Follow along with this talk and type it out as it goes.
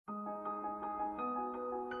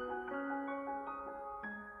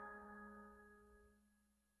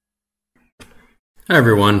Hi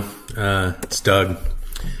everyone, it's Doug.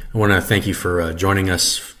 I want to thank you for joining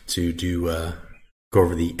us to go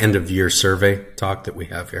over the end of year survey talk that we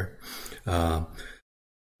have here.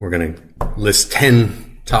 We're going to list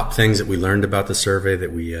 10 top things that we learned about the survey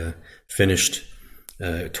that we finished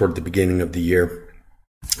toward the beginning of the year.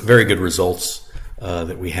 Very good results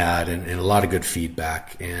that we had and a lot of good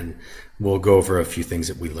feedback, and we'll go over a few things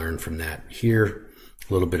that we learned from that here.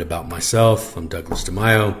 A little bit about myself. I'm Douglas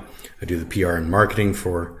DeMaio. I do the PR and marketing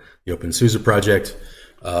for the openSUSE project.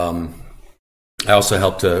 I also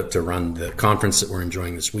help to run the conference that we're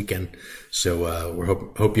enjoying this weekend. So we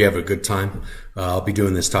hope you have a good time. I'll be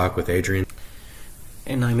doing this talk with Adrien.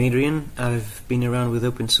 And I'm Adrien. I've been around with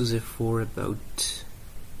openSUSE for about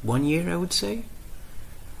 1 year, I would say.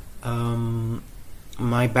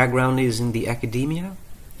 My background is in the academia.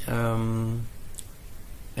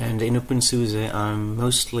 And in openSUSE, I'm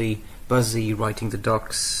mostly busy writing the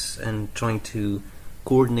docs and trying to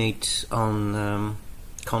coordinate on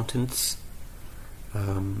contents.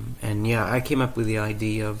 And yeah, I came up with the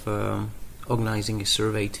idea of organizing a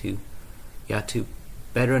survey to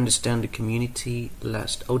better understand the community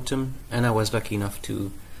last autumn, and I was lucky enough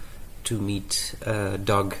to meet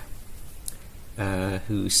Doug,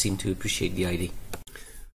 who seemed to appreciate the idea.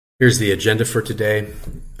 Here's the agenda for today.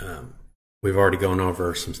 We've already gone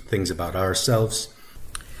over some things about ourselves.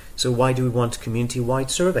 So why do we want community-wide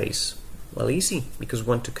surveys? Well, easy, because we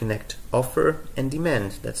want to connect offer and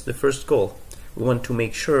demand. That's the first goal. We want to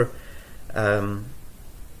make sure that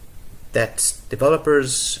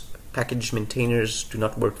developers, package maintainers do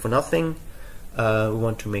not work for nothing. We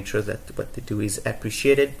want to make sure that what they do is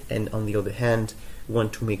appreciated, and on the other hand, we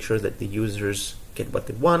want to make sure that the users get what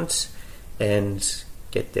they want and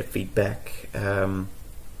get their feedback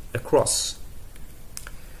across.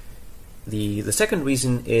 The second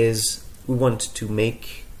reason is we want to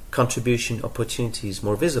make contribution opportunities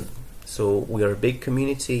more visible. So we are a big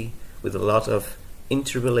community with a lot of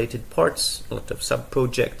interrelated parts, a lot of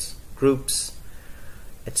sub-projects, groups,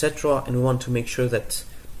 etc. And we want to make sure that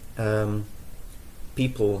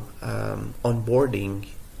people onboarding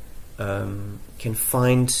can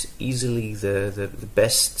find easily the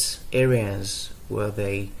best areas where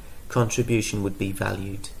their contribution would be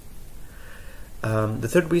valued. The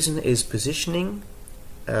third reason is positioning.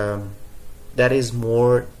 That is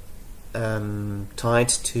more tied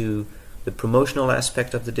to the promotional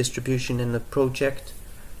aspect of the distribution and the project,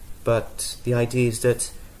 but the idea is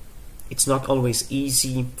that it's not always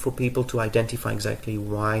easy for people to identify exactly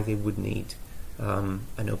why they would need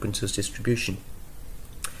an open-source distribution.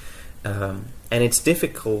 And it's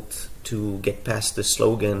difficult to get past the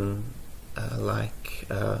slogan like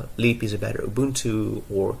Leap is a better Ubuntu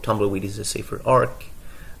or Tumbleweed is a safer Arc.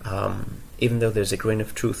 Even though there's a grain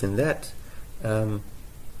of truth in that,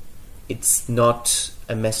 it's not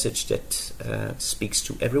a message that speaks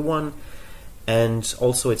to everyone, and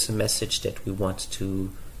also it's a message that we want to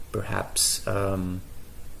perhaps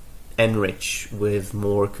enrich with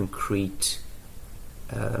more concrete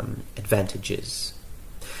advantages.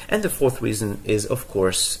 And the fourth reason is, of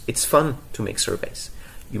course, it's fun to make surveys.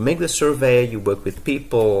 You make the survey, you work with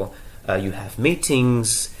people, you have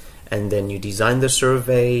meetings, and then you design the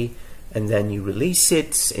survey, and then you release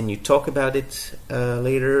it, and you talk about it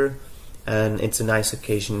later. And it's a nice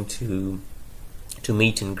occasion to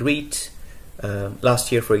meet and greet.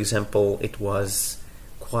 Last year, for example, it was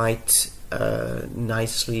quite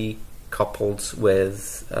nicely coupled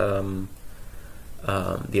with the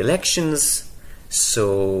elections.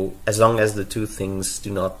 So as long as the two things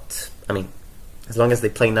do not, as long as they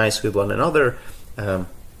play nice with one another,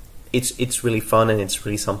 it's really fun, and it's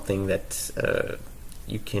really something that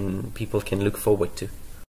people can look forward to.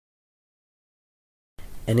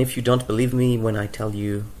 And if you don't believe me when I tell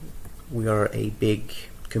you we are a big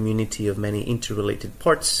community of many interrelated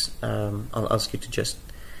parts, I'll ask you to just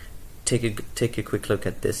take a quick look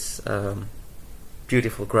at this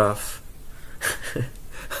beautiful graph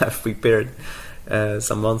I've prepared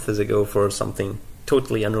some months ago for something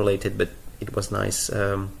totally unrelated, but it was nice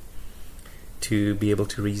to be able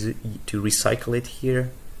to recycle it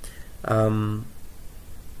here. And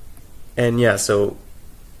yeah, so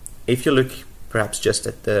if you look perhaps just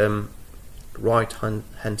at the right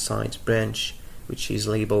hand side branch, which is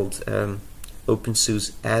labeled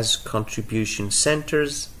openSUSE as contribution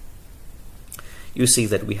centers, you see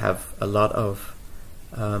that we have a lot of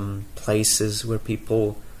places where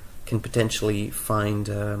people can potentially find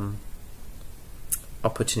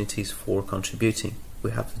opportunities for contributing. We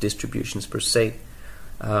have the distributions per se,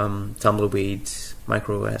 Tumbleweed,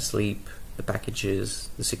 MicroOS, Leap, the packages,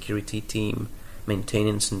 the security team,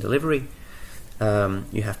 maintenance and delivery.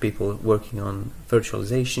 You have people working on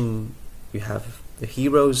virtualization. You have the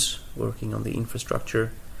heroes working on the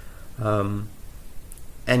infrastructure, and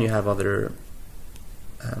you have other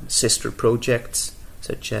sister projects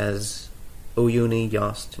such as OUni,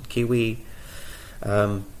 Yoast, and Kiwi.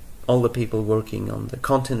 All the people working on the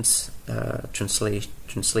contents,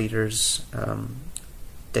 translators,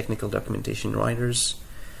 technical documentation writers,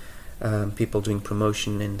 people doing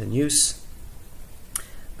promotion in the news.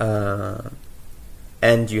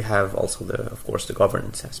 And you have also of course, the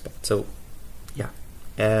governance aspect. So, yeah,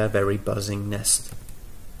 a very buzzing nest.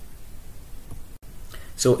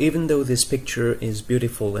 So even though this picture is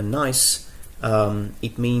beautiful and nice,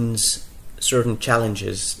 it means certain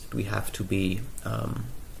challenges that we have to be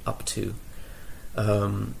up to.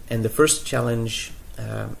 And the first challenge,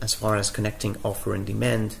 as far as connecting offer and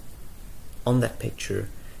demand on that picture,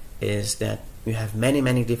 is that you have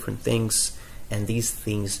many different things, and these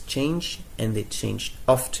things change, and they change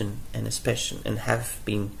often, and especially, and have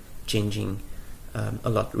been changing a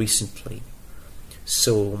lot recently.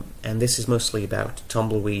 So, and this is mostly about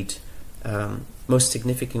Tumbleweed. Most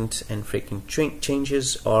significant and frequent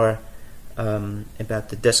changes are about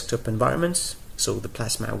the desktop environments. So the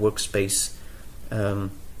Plasma workspace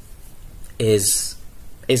is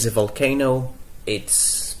a volcano.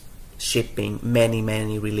 It's shipping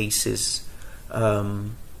many releases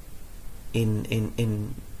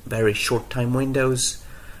in very short time windows.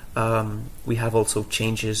 We have also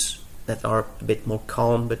changes that are a bit more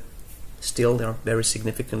calm, but still they are very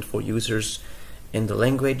significant for users in the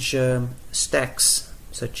language stacks,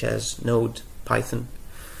 such as Node, Python.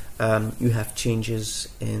 You have changes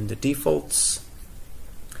in the defaults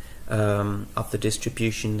of the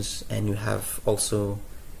distributions, and you have also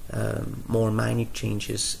more minor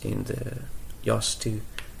changes in the Yoast 2,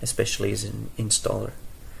 especially as an installer.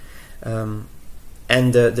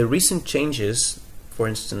 And the recent changes, for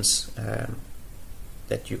instance,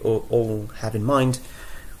 that you all have in mind,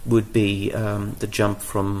 would be the jump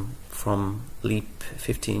from Leap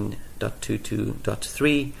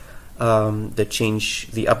 15.22.3,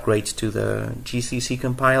 the upgrade to the GCC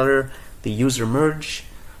compiler, the user merge,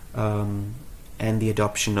 and the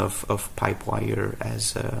adoption of Pipewire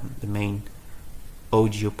as the main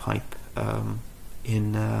audio pipe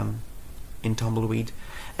in Tumbleweed.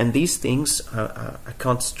 And these things, I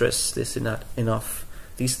can't stress this enough.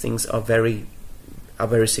 These things are very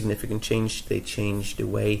significant change. They change the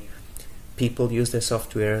way people use their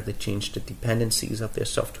software. They change the dependencies of their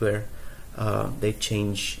software. They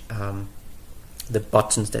change the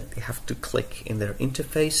buttons that they have to click in their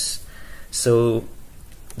interface. So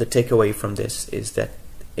the takeaway from this is that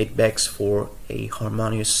it begs for a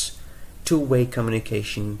harmonious two-way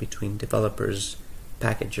communication between developers,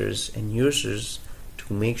 packagers, and users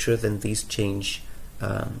to make sure that these change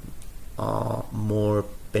are more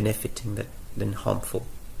benefiting than harmful.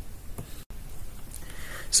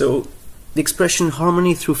 So the expression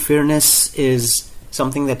harmony through fairness is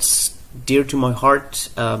something that's dear to my heart.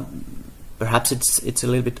 Perhaps it's a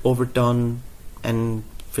little bit overdone and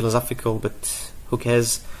philosophical, but who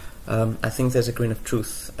cares? I think there's a grain of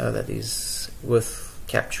truth that is worth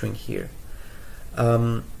capturing here.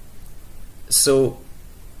 So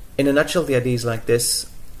in a nutshell, the idea is like this.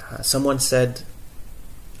 Someone said,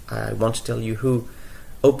 I want to tell you who,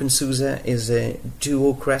 openSUSE is a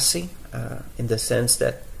duocracy, in the sense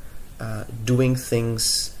that doing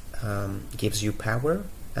things gives you power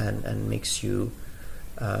and makes you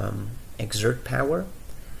exert power.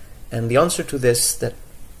 And the answer to this that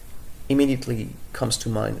immediately comes to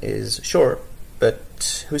mind is, sure,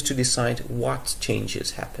 but who's to decide what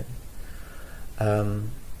changes happen?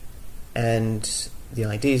 And the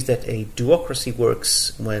idea is that a duocracy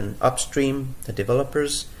works when upstream, the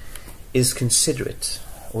developers, is considerate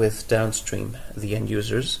with downstream, the end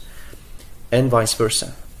users, and vice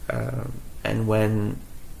versa. And when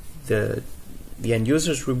the end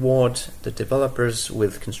users reward the developers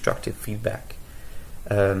with constructive feedback,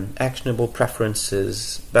 actionable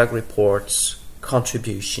preferences, bug reports,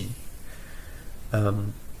 contribution.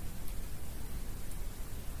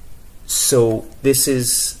 So this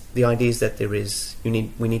is the idea, is that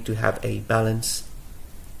we need to have a balance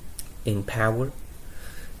in power,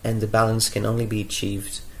 and the balance can only be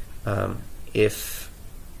achieved if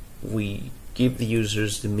we give the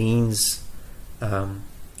users the means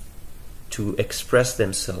to express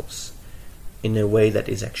themselves in a way that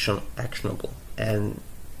is actionable. And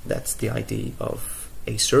that's the idea of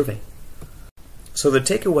a survey. So the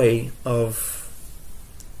takeaway of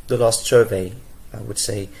the last survey, I would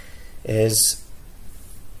say, is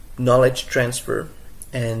knowledge transfer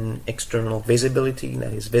and external visibility,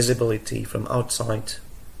 that is visibility from outside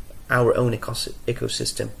our own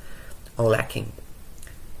ecosystem are lacking.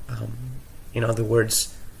 In other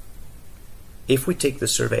words, if we take the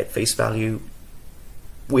survey at face value,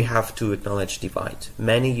 we have to acknowledge divide.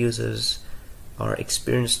 Many users are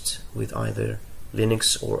experienced with either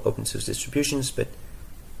Linux or openSUSE distributions, but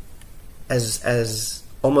as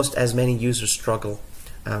almost as many users struggle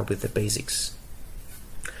with the basics.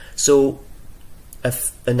 So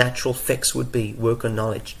a natural fix would be work on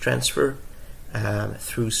knowledge transfer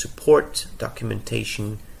through support,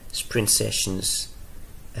 documentation, sprint sessions,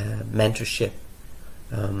 mentorship,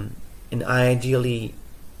 and ideally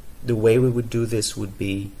the way we would do this would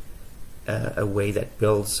be a way that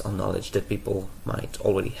builds on knowledge that people might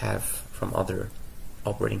already have from other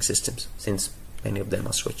operating systems, since many of them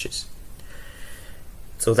are switches.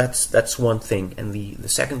 So that's one thing. And the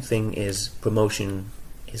second thing is promotion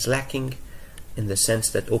is lacking, in the sense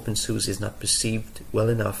that openSUSE is not perceived well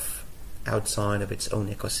enough outside of its own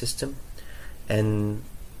ecosystem. And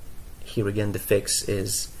here again, the fix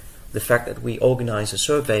is the fact that we organize a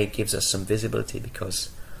survey gives us some visibility,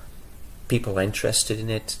 because people are interested in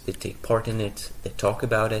it, they take part in it, they talk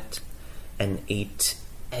about it, and it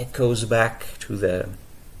echoes back to the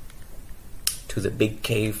big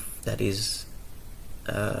cave that is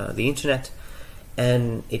the internet,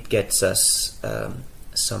 and it gets us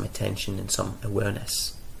some attention and some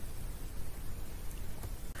awareness.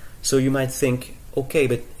 So you might think, okay,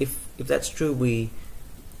 but if that's true, we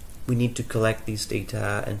need to collect these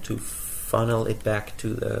data and to funnel it back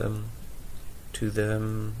to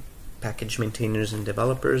the package maintainers and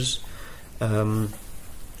developers.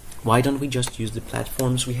 Why don't we just use the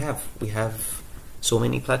platforms we have? We have so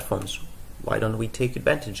many platforms. Why don't we take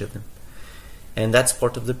advantage of them? And that's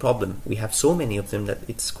part of the problem. We have so many of them that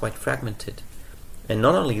it's quite fragmented. And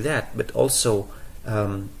not only that, but also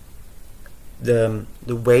the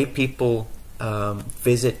way people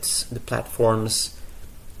visit the platforms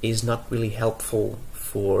is not really helpful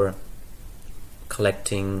for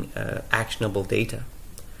collecting actionable data.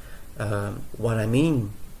 What I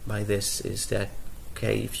mean by this is that,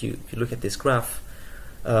 okay, if you look at this graph,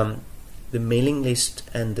 the mailing list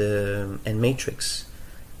and matrix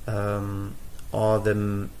are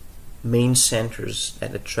the main centers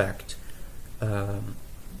that attract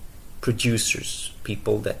producers,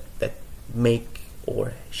 people that make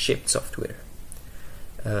or ship software.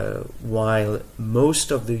 While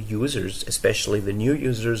most of the users, especially the new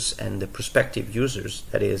users and the prospective users,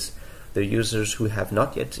 that is, the users who have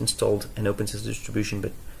not yet installed an openSUSE distribution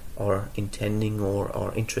but are intending or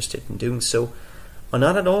are interested in doing so, are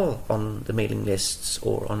not at all on the mailing lists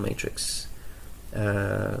or on Matrix.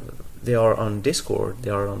 They are on Discord, they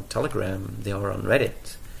are on Telegram, they are on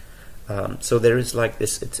Reddit. So there is like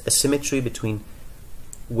this asymmetry between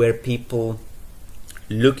where people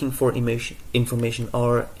looking for information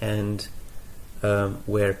are and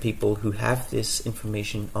where people who have this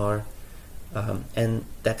information are, and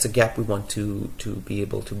that's a gap we want to be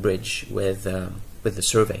able to bridge with the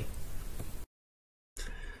survey.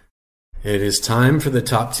 It is time for the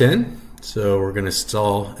top 10. So we're going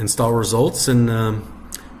to install results and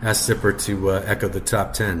ask Zipper to echo the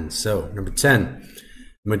top 10. So number 10,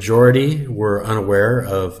 majority were unaware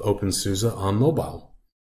of openSUSE on mobile.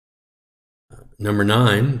 Number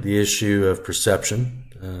 9, the issue of perception,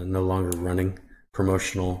 no longer running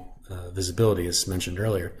promotional visibility, as mentioned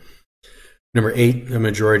earlier. Number 8, the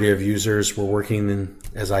majority of users were working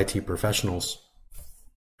as IT professionals.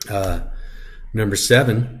 Number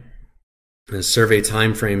 7, the survey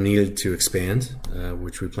time frame needed to expand,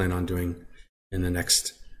 which we plan on doing in the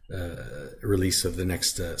next release of the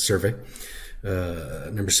next survey.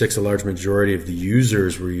 Number 6, a large majority of the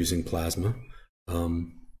users were using Plasma,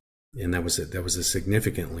 and that was a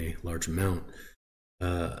significantly large amount.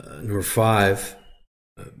 Number 5,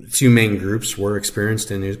 2 main groups were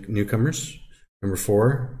experienced in newcomers. Number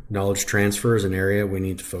 4, knowledge transfer is an area we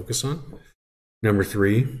need to focus on. Number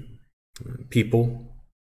 3, people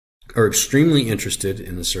are extremely interested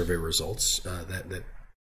in the survey results. That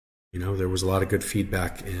there was a lot of good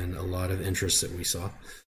feedback and a lot of interest that we saw.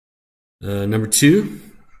 Number 2,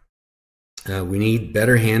 we need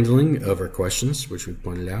better handling of our questions, which we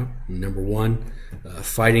pointed out. Number 1,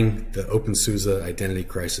 fighting the openSUSE identity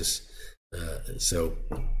crisis. So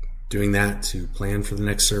doing that to plan for the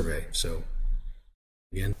next survey. So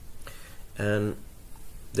again. And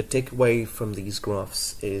the takeaway from these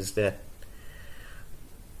graphs is that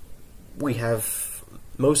we have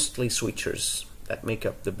mostly switchers that make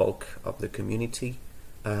up the bulk of the community,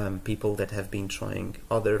 people that have been trying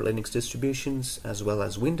other Linux distributions as well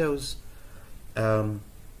as Windows, and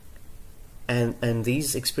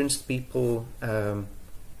these experienced people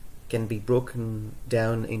can be broken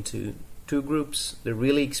down into two groups: the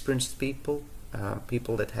really experienced people,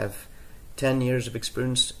 people that have 10 years of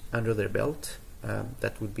experience under their belt.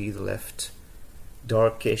 That would be the left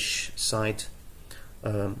darkish side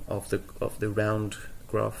of the round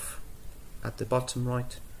graph at the bottom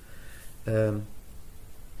right. And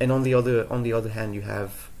on the other hand, you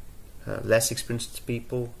have less experienced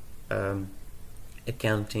people,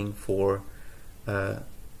 accounting for a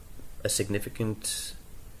significant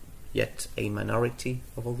yet a minority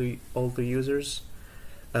of all the users,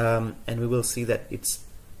 and we will see that it's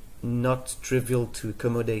not trivial to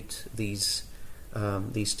accommodate these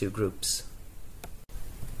two groups.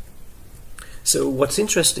 So what's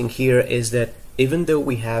interesting here is that even though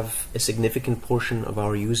we have a significant portion of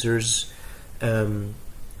our users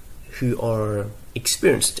who are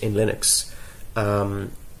experienced in Linux,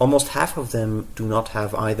 almost half of them do not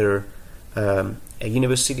have either a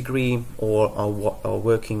university degree or are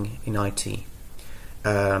working in IT.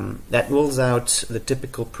 That rules out the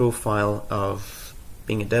typical profile of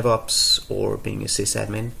being a DevOps or being a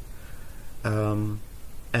sysadmin.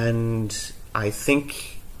 And I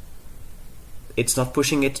think it's not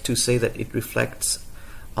pushing it to say that it reflects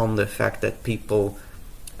on the fact that people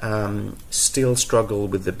still struggle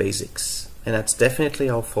with the basics. And that's definitely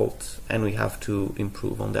our fault, and we have to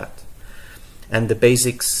improve on that. And the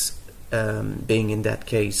basics being, in that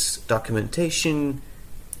case, documentation,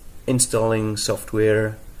 installing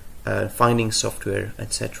software, finding software,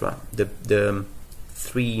 etc. The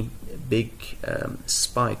three big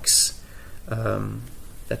spikes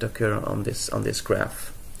that occur on this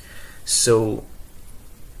graph. So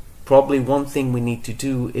probably one thing we need to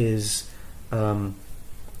do is,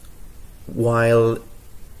 while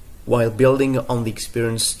building on the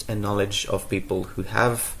experience and knowledge of people who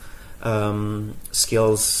have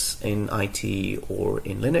skills in IT or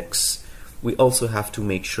in Linux, we also have to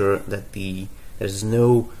make sure that there's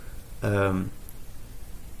no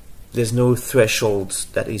threshold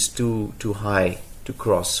that is too high to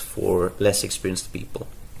cross for less experienced people.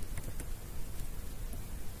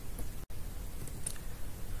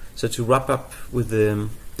 So to wrap up with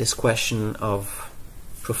this question of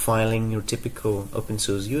profiling your typical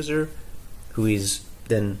openSUSE user, who is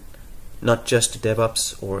then not just a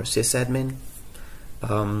DevOps or sysadmin,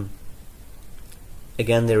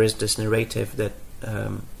 again, there is this narrative that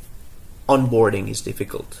onboarding is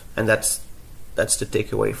difficult, and that's the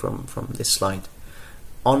takeaway from this slide.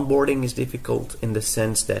 Onboarding is difficult in the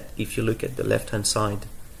sense that if you look at the left-hand side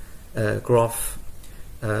graph,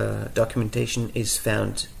 documentation is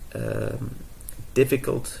found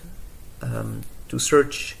difficult to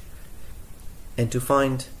search and to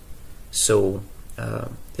find. So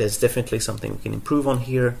there's definitely something we can improve on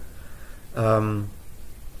here. And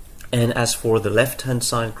as for the left-hand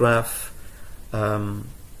side graph,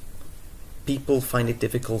 people find it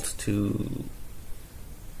difficult to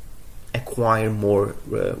acquire more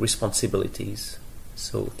responsibilities.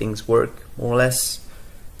 So things work more or less,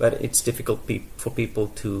 but it's difficult for people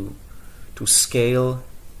to scale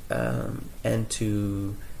and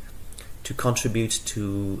to contribute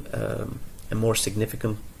to a more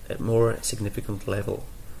significant level,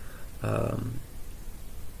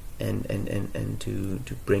 and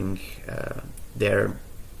to bring their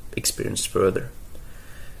experience further.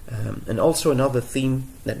 And also another theme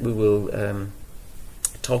that we will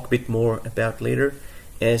talk a bit more about later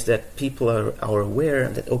is that people are aware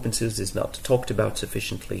that openSUSE is not talked about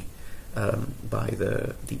sufficiently by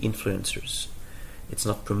the influencers. It's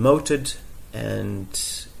not promoted and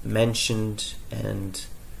mentioned, and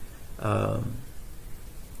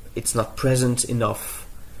it's not present enough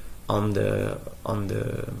on the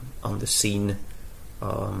scene,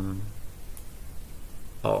 on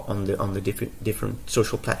the different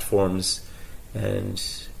social platforms and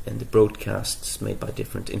the broadcasts made by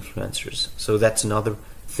different influencers. So that's another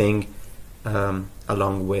thing,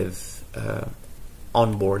 along with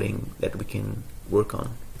onboarding, that we can work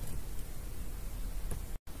on.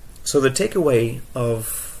 So the takeaway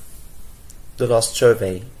of the last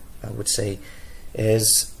survey, I would say,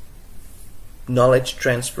 is knowledge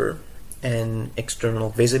transfer and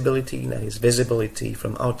external visibility, that is visibility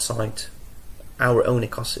from outside our own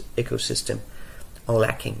ecosystem, are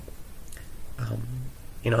lacking.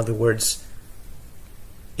 In other words,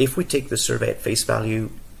 if we take the survey at face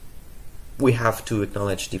value, we have to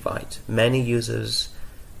acknowledge divide. Many users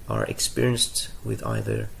are experienced with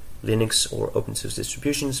either Linux or openSUSE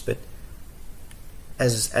distributions, but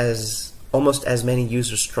as almost as many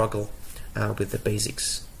users struggle with the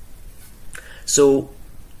basics. So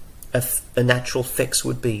a natural fix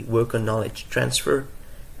would be work on knowledge transfer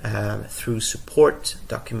through support,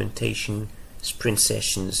 documentation, sprint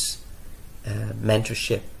sessions,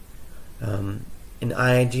 mentorship. And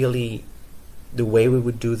ideally, the way we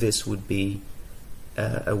would do this would be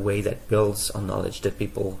a way that builds on knowledge that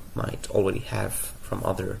people might already have from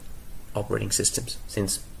other operating systems,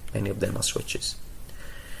 since many of them are switches.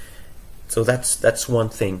 So that's one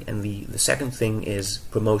thing. And the second thing is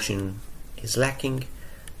promotion is lacking,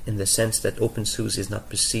 in the sense that openSUSE is not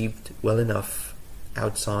perceived well enough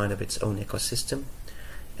outside of its own ecosystem.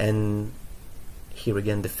 And here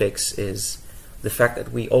again, the fix is the fact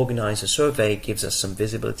that we organize a survey gives us some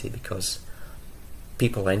visibility, because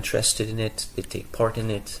people are interested in it, they take part in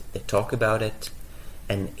it, they talk about it,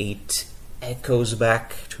 and it echoes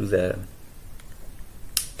back to the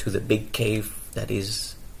big cave that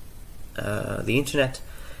is the internet,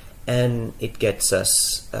 and it gets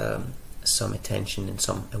us some attention and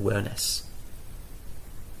some awareness.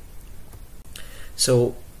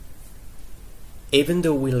 So even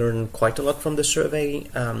though we learn quite a lot from the survey,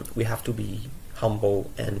 we have to be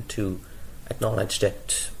humble and to acknowledge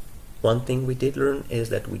that one thing we did learn is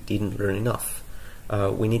that we didn't learn enough.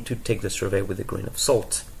 We need to take the survey with a grain of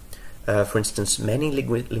salt. For instance, many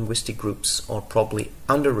linguistic groups are probably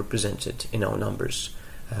underrepresented in our numbers.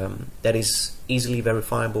 That is easily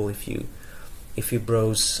verifiable if you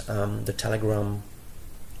browse the Telegram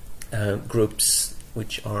groups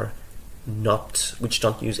which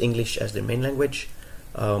don't use English as their main language.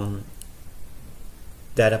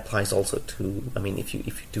 That applies also to, I mean, if you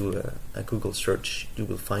do a Google search, you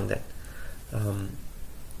will find that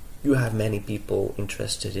you have many people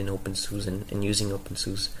interested in openSUSE and using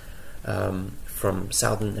openSUSE from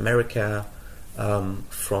Southern America,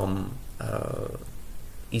 from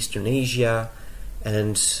Eastern Asia,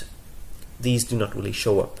 and these do not really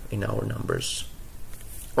show up in our numbers.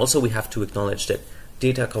 Also, we have to acknowledge that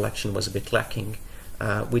data collection was a bit lacking.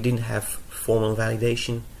 We didn't have formal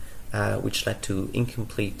validation, which led to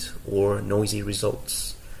incomplete or noisy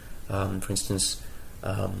results. For instance,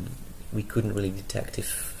 we couldn't really detect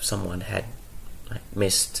if someone had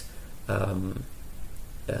missed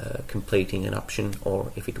completing an option,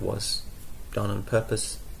 or if it was done on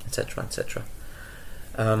purpose, etc., etc.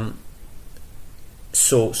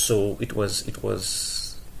 So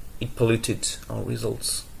it polluted our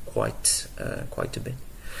results quite a bit.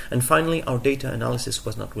 And finally, our data analysis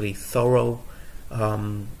was not really thorough.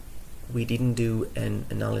 We didn't do an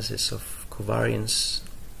analysis of covariance.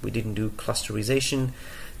 We didn't do clusterization.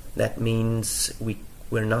 That means we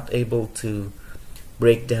were not able to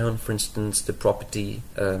break down, for instance, the property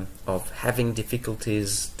of having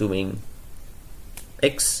difficulties doing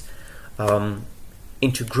X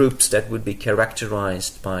into groups that would be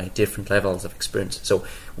characterized by different levels of experience. So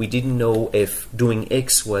we didn't know if doing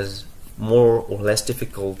X was more or less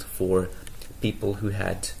difficult for people who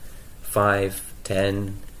had 5,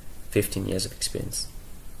 10, 15 years of experience.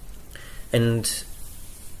 And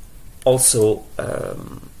also,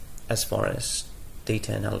 as far as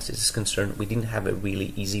data analysis is concerned, we didn't have a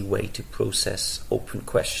really easy way to process open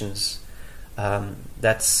questions.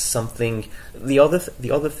 That's something. The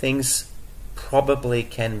other things probably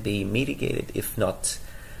can be mitigated, if not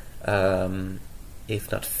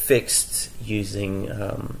fixed, using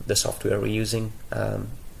the software we're using.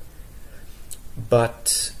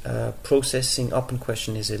 But processing open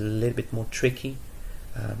question is a little bit more tricky.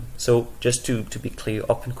 So just to be clear,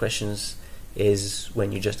 open questions is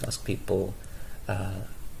when you just ask people,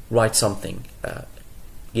 write something,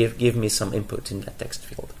 give me some input in that text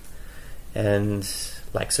field, and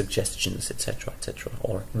like suggestions, etc., etc.,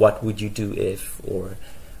 or what would you do if, or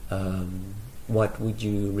what would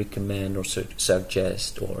you recommend or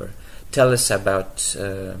suggest, or tell us about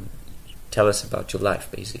your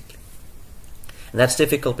life, basically. And that's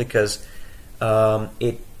difficult because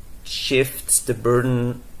it shifts the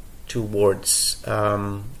burden towards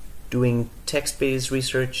doing text-based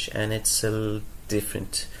research, and it's a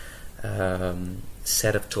different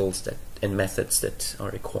set of tools and methods that are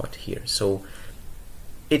required here. So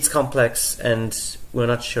it's complex, and we're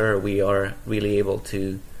not sure we are really able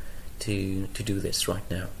to do this right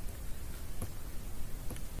now.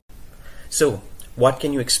 So what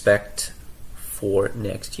can you expect for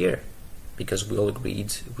next year? Because we all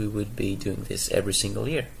agreed we would be doing this every single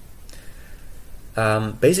year.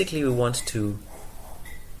 Basically, we want to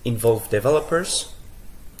involve developers,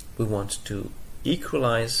 we want to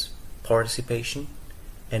equalize participation,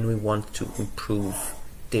 and we want to improve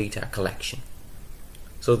data collection.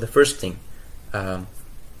 So the first thing,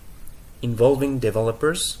 involving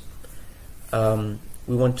developers,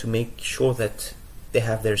 we want to make sure that they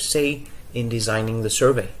have their say in designing the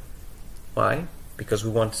survey. Why? Because we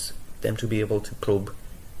want them to be able to probe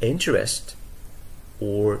interest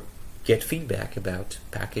or get feedback about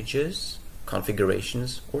packages, configurations,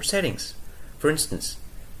 or settings. For instance,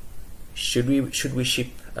 should we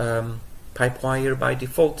ship Pipewire by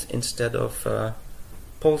default instead of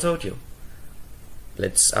Pulse Audio?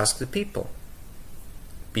 Let's ask the people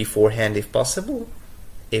beforehand if possible,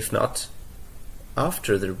 if not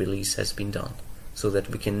after the release has been done, so that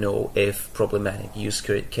we can know if problematic use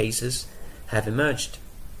cases have emerged.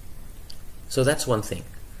 So that's one thing.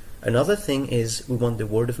 Another thing is we want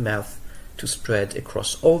the word of mouth to spread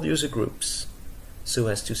across all user groups so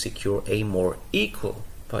as to secure a more equal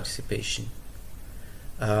participation.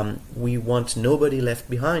 We want nobody left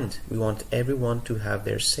behind. We want everyone to have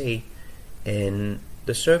their say in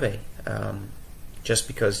the survey. Just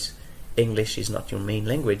because English is not your main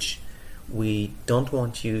language, we don't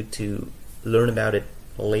want you to learn about it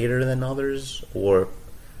later than others, or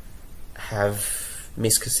have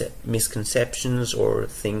misconceptions, or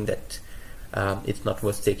think that it's not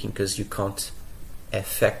worth taking because you can't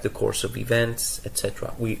affect the course of events,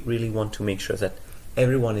 etc. We really want to make sure that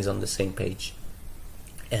everyone is on the same page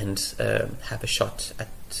and have a shot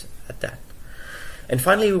at that. And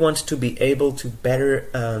finally, we want to be able to better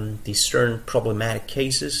discern problematic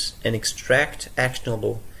cases and extract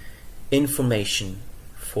actionable information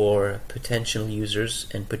for potential users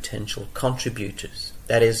and potential contributors.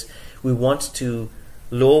 That is, we want to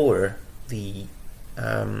lower the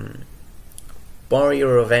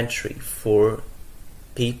barrier of entry for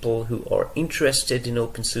people who are interested in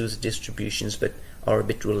openSUSE distributions but are a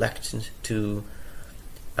bit reluctant to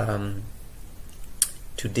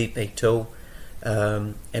dip a toe.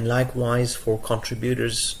 And likewise for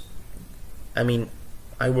contributors. I mean,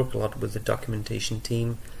 I work a lot with the documentation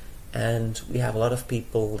team, and we have a lot of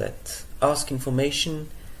people that ask information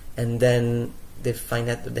and then they find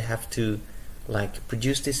out that they have to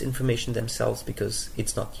produce this information themselves because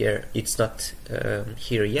it's not here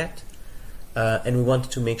yet, and we want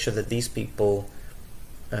to make sure that these people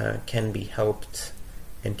can be helped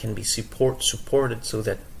and can be supported so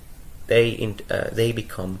that they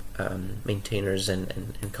become maintainers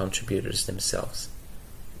and contributors themselves.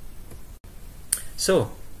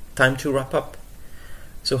 So, time to wrap up.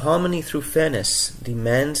 So, harmony through fairness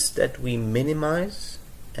demands that we minimize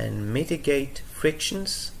and mitigate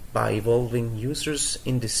frictions by involving users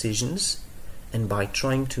in decisions and by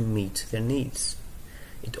trying to meet their needs.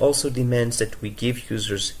 It also demands that we give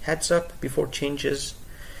users heads up before changes,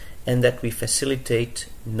 and that we facilitate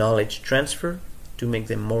knowledge transfer to make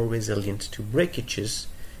them more resilient to breakages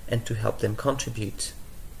and to help them contribute.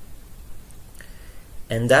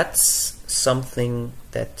 And that's something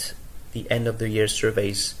that the end of the year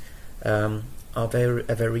surveys are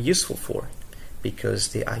very useful for, because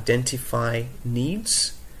they identify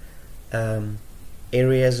needs,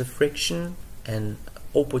 areas of friction, and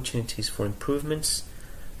opportunities for improvements,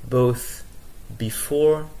 both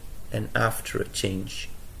before and after a change.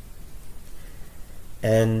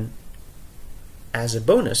 And as a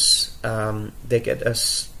bonus, they get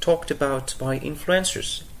us talked about by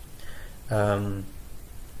influencers.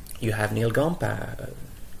 You have Neil Gampa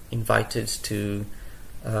invited to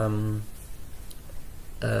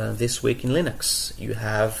This Week in Linux. You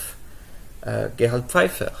have Gerald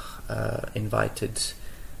Pfeiffer invited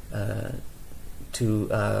to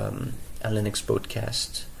a Linux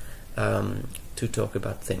podcast to talk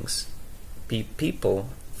about things. People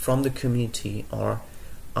from the community are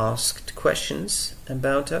asked questions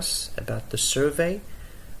about us, about the survey,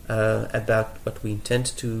 about what we intend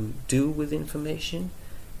to do with information,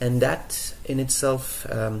 and that in itself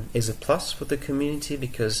is a plus for the community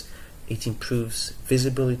because it improves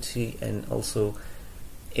visibility, and also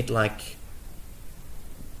it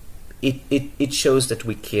shows that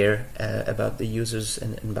we care about the users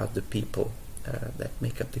and about the people that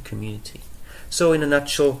make up the community. So in a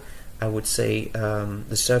nutshell, I would say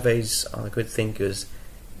the surveys are a good thing because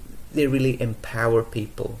they really empower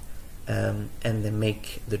people, and they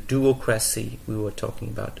make the duocracy we were talking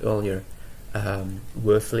about earlier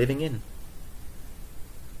worth living in.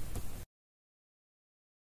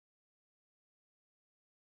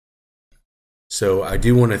 So I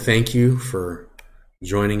do want to thank you for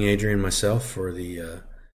joining Adrien and myself for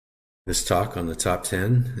this talk on the top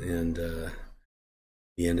 10 and the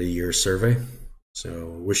end of year survey. So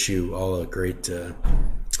wish you all a great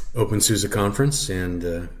openSUSE conference, and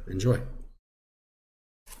enjoy.